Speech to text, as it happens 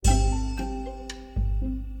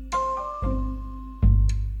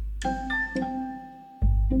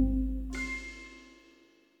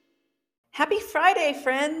Happy Friday,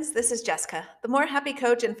 friends. This is Jessica, the More Happy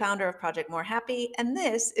coach and founder of Project More Happy, and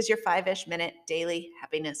this is your 5-ish minute daily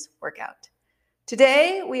happiness workout.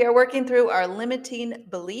 Today, we are working through our limiting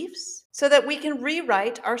beliefs so that we can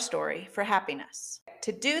rewrite our story for happiness.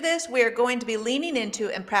 To do this, we are going to be leaning into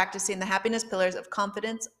and practicing the happiness pillars of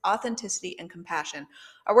confidence, authenticity, and compassion.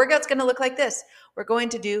 Our workout's going to look like this. We're going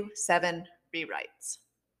to do 7 rewrites.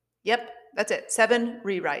 Yep, that's it. 7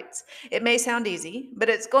 rewrites. It may sound easy, but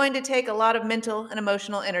it's going to take a lot of mental and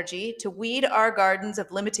emotional energy to weed our gardens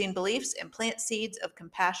of limiting beliefs and plant seeds of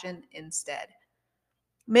compassion instead.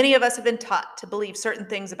 Many of us have been taught to believe certain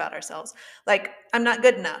things about ourselves, like, I'm not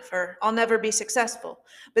good enough, or I'll never be successful.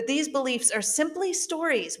 But these beliefs are simply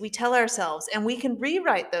stories we tell ourselves, and we can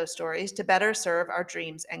rewrite those stories to better serve our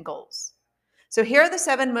dreams and goals. So here are the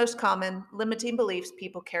 7 most common limiting beliefs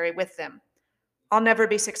people carry with them. I'll never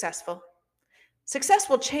be successful. Success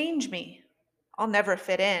will change me. I'll never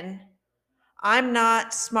fit in. I'm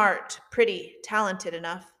not smart, pretty, talented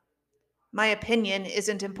enough. My opinion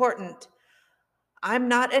isn't important. I'm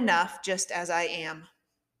not enough just as I am.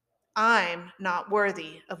 I'm not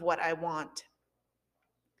worthy of what I want.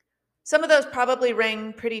 Some of those probably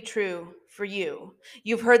ring pretty true for you.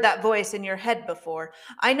 You've heard that voice in your head before.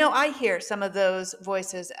 I know I hear some of those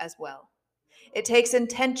voices as well. It takes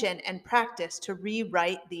intention and practice to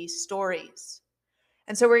rewrite these stories.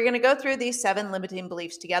 And so we're going to go through these 7 limiting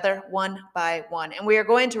beliefs together, one by one. And we are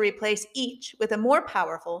going to replace each with a more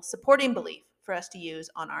powerful supporting belief for us to use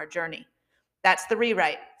on our journey. That's the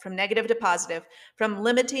rewrite, from negative to positive, from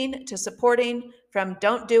limiting to supporting, from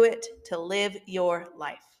don't do it to live your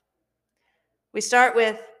life. We start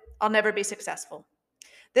with, I'll never be successful.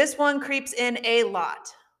 This one creeps in a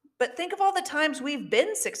lot, but think of all the times we've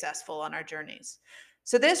been successful on our journeys.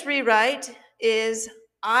 So this rewrite is,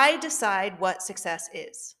 I decide what success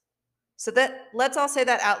is. So let's all say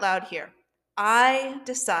that out loud here. I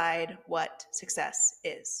decide what success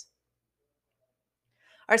is.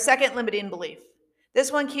 Our second limiting belief.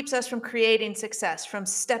 This one keeps us from creating success, from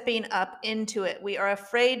stepping up into it. We are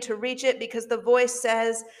afraid to reach it because the voice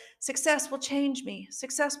says, success will change me.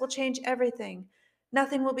 Success will change everything.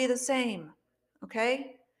 Nothing will be the same.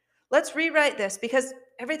 Okay? Let's rewrite this because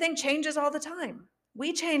everything changes all the time.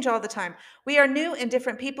 We change all the time. We are new and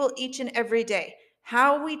different people each and every day.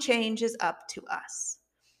 How we change is up to us.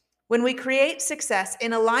 When we create success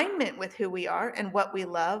in alignment with who we are and what we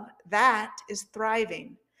love, that is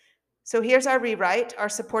thriving. So here's our rewrite, our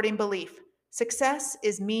supporting belief. Success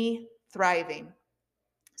is me thriving.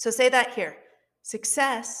 So say that here.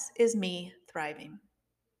 Success is me thriving.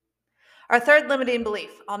 Our third limiting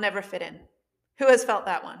belief, I'll never fit in. Who has felt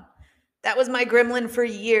that one? That was my gremlin for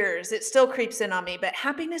years. It still creeps in on me, but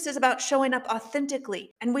happiness is about showing up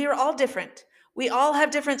authentically, and we are all different. We all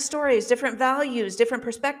have different stories, different values, different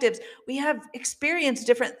perspectives. We have experienced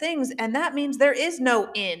different things, and that means there is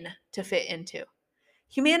no in to fit into.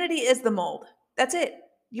 Humanity is the mold. That's it.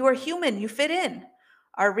 You are human. You fit in.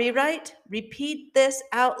 Our rewrite, repeat this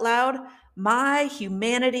out loud. My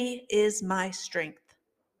humanity is my strength.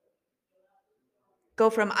 Go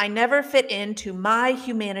from I never fit in to my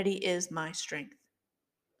humanity is my strength.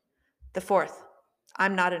 The fourth,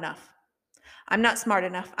 I'm not enough. I'm not smart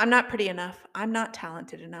enough. I'm not pretty enough. I'm not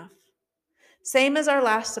talented enough. Same as our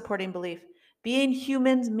last supporting belief. Being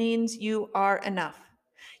humans means you are enough.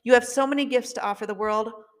 You have so many gifts to offer the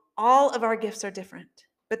world. All of our gifts are different,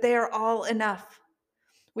 but they are all enough.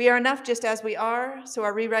 We are enough just as we are, so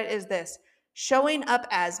our rewrite is this. Showing up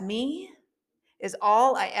as me is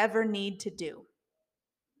all I ever need to do.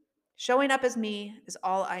 Showing up as me is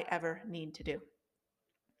all I ever need to do.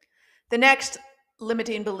 The next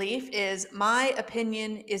limiting belief is my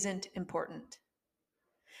opinion isn't important.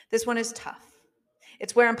 This one is tough.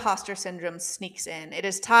 It's where imposter syndrome sneaks in. It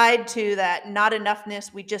is tied to that not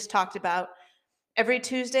enoughness we just talked about. Every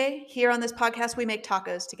Tuesday here on this podcast, we make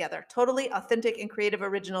tacos together, totally authentic and creative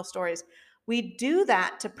original stories. We do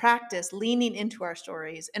that to practice leaning into our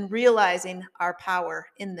stories and realizing our power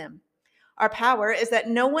in them. Our power is that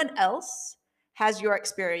no one else has your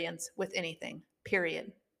experience with anything,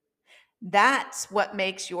 period. That's what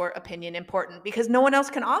makes your opinion important because no one else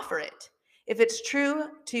can offer it if it's true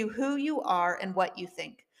to who you are and what you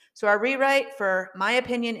think. So our rewrite for my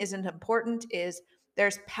opinion isn't important is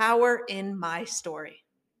there's power in my story.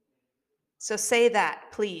 So say that,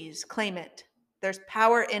 please, claim it. There's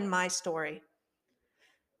power in my story.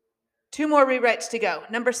 2 more rewrites to go.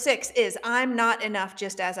 Number 6 is I'm not enough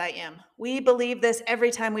just as I am. We believe this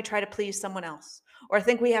every time we try to please someone else or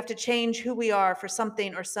think we have to change who we are for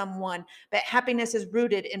something or someone. But happiness is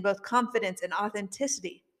rooted in both confidence and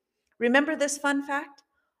authenticity. Remember this fun fact?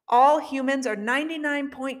 All humans are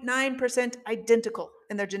 99.9% identical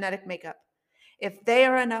in their genetic makeup. If they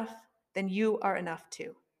are enough, then you are enough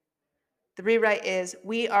too. The rewrite is,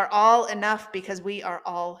 we are all enough because we are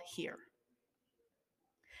all here.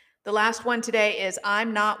 The last one today is,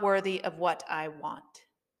 I'm not worthy of what I want.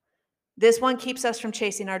 This one keeps us from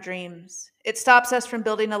chasing our dreams. It stops us from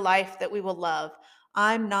building a life that we will love.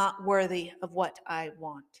 I'm not worthy of what I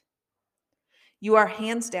want. You are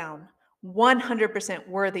hands down 100%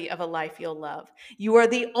 worthy of a life you'll love. You are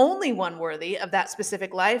the only one worthy of that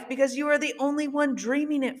specific life because you are the only one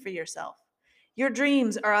dreaming it for yourself. Your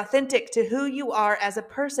dreams are authentic to who you are as a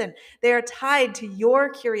person. They are tied to your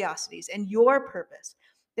curiosities and your purpose.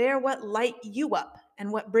 They are what light you up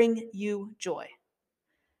and what bring you joy.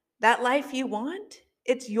 That life you want,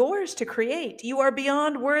 it's yours to create. You are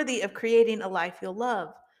beyond worthy of creating a life you'll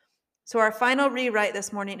love. So our final rewrite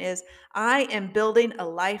this morning is, I am building a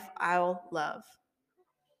life I'll love.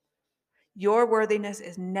 Your worthiness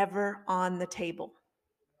is never on the table.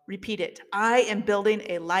 Repeat it. I am building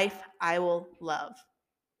a life I will love.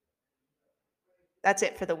 That's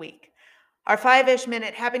it for the week. Our 5-ish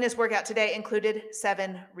minute happiness workout today included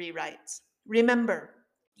 7 rewrites. Remember,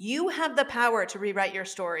 you have the power to rewrite your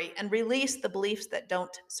story and release the beliefs that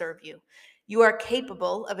don't serve you. You are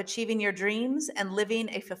capable of achieving your dreams and living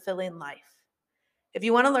a fulfilling life. If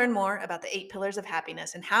you want to learn more about the 8 pillars of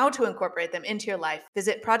happiness and how to incorporate them into your life,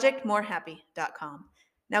 visit projectmorehappy.com.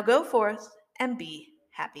 Now go forth and be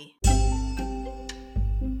happy.